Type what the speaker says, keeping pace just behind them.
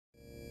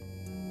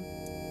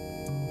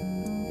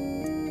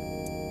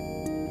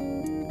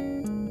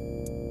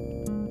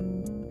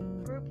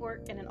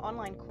an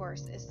online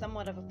course is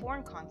somewhat of a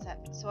foreign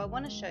concept, so I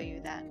want to show you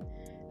that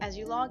as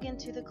you log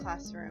into the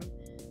classroom,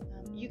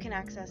 you can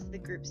access the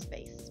group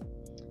space.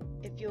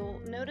 If you'll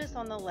notice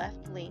on the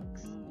left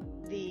links,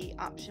 the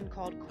option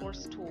called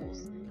Course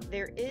Tools,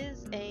 there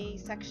is a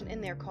section in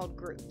there called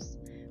Groups.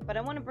 But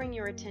I want to bring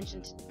your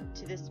attention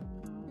to this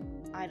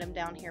item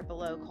down here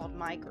below called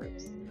My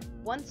Groups.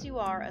 Once you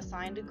are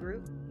assigned a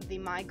group, the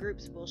My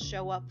Groups will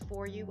show up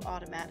for you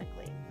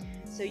automatically.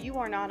 So you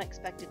are not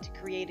expected to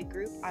create a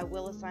group. I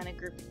will assign a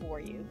group for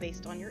you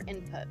based on your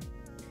input.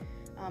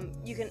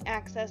 You can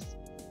access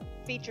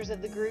features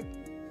of the group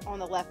on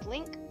the left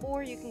link,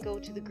 or you can go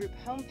to the group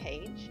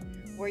homepage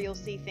where you'll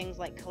see things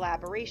like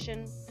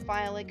collaboration,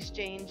 file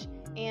exchange,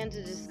 and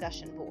a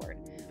discussion board.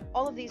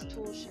 All of these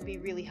tools should be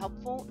really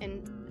helpful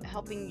in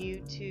helping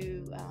you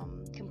to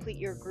complete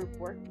your group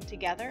work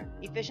together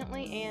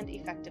efficiently and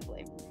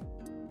effectively.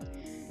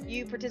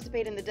 You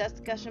participate in the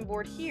discussion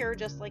board here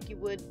just like you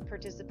would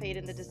participate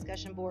in the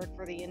discussion board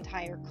for the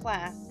entire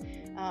class.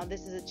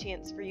 This is a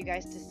chance for you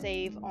guys to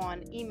save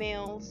on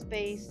email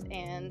space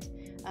and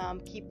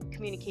keep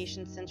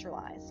communication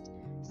centralized.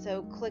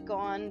 So click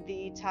on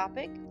the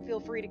topic, feel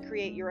free to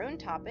create your own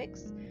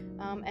topics,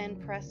 and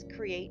press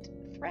Create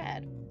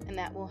Thread, and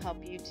that will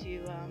help you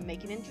to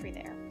make an entry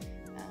there.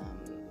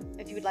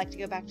 If you would like to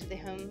go back to the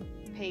home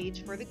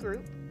page for the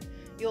group,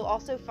 you'll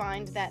also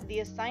find that the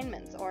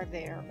assignments are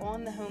there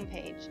on the home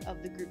page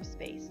of the group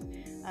space.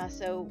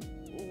 So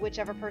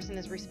whichever person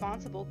is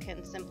responsible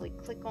can simply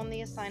click on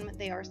the assignment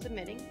they are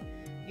submitting.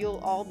 You'll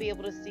all be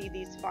able to see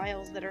these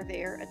files that are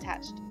there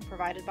attached,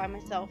 provided by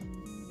myself,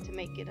 to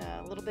make it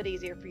a little bit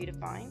easier for you to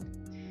find.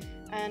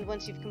 And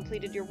once you've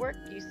completed your work,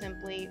 you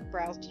simply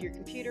browse to your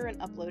computer and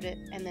upload it,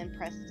 and then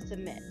press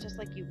Submit, just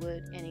like you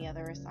would any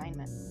other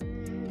assignment.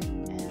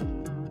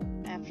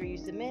 And after you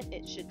submit,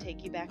 it should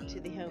take you back to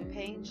the home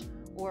page,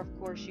 or of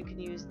course you can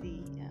use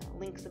the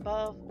links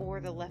above or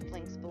the left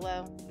links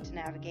below to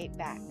navigate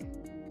back.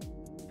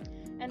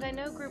 And I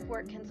know group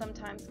work can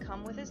sometimes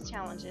come with its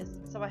challenges,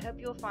 so I hope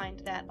you'll find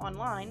that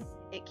online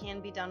it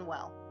can be done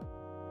well.